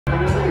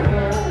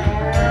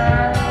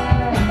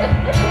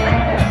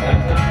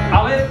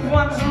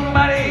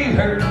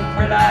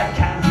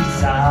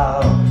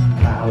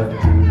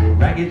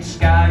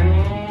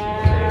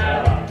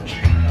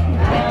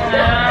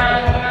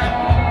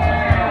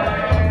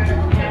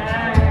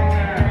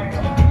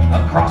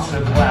across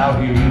a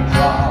cloudy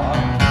drop.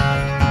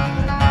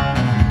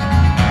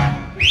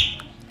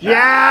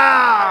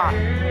 Yeah!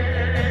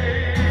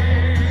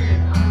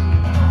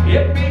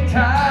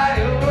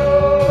 Yippee-ki-yo,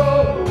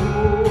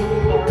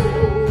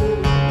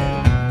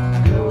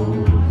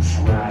 those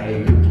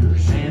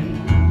riders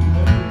in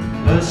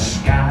the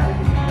sky.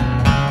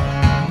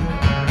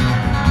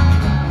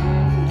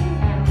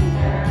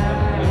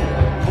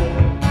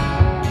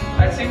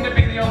 I seem to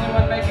be the only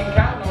one making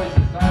cow noises.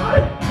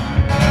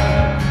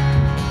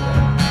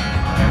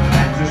 Their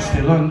flags are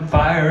still on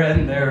fire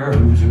and their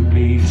hooves are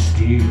made of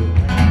steel.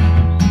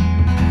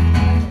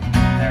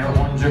 Their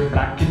horns are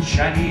black and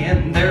shiny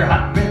and their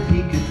hot breath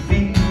he could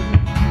feel.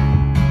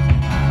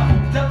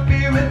 Up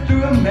here and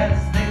through a mess,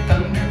 they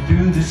thundered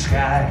through the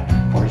sky.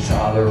 For he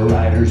saw the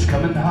riders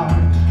coming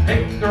hard.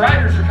 Hey, the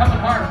riders are coming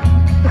hard.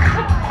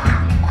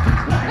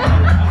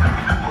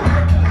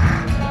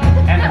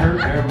 And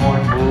heard their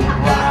mournful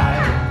cry.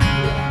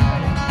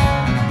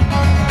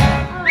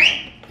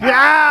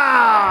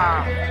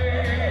 Yeah!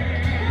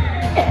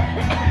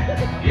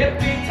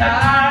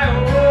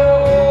 Yippee-ki-yo,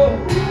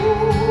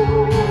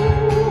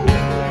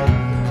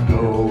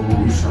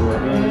 those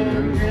riders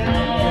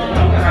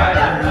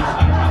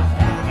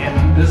in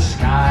the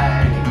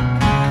sky.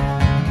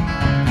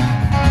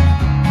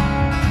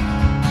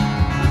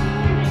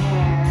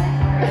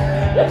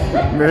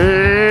 Me.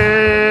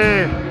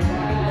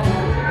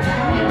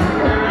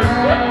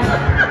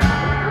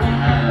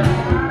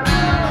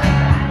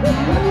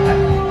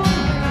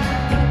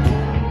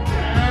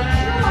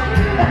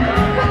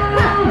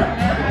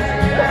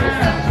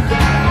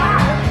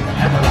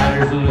 And the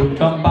riders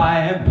looked on by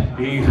him,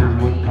 he heard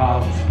what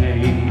called his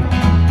name.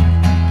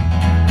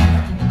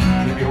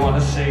 If you want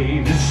to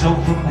save his soul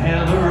from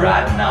hell,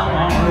 riding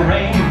on the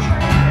range,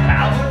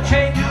 how would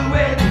change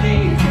away the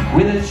day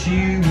with a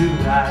shoe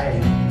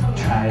ride?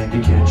 Trying to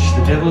catch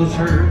the devil's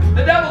herd.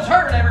 The devil's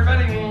herd,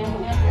 everybody!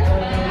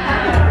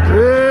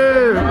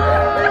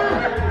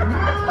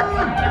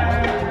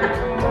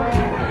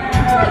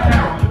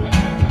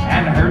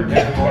 And heard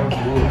their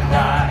mournful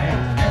cry.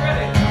 Get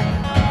ready!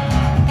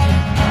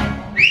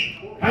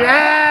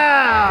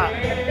 Yeah!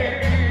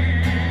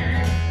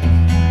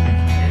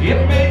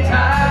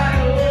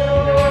 Yippee-ki-yo,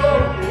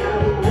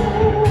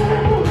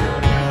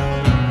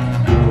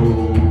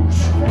 those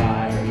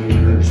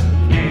riders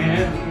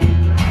in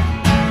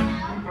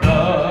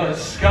the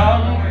sky.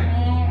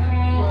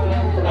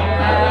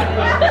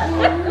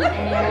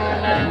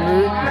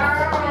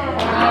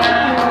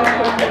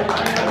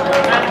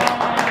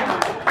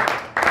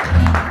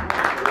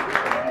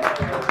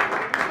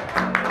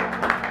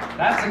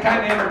 That's the kind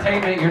of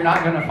entertainment you're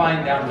not going to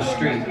find down the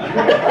street.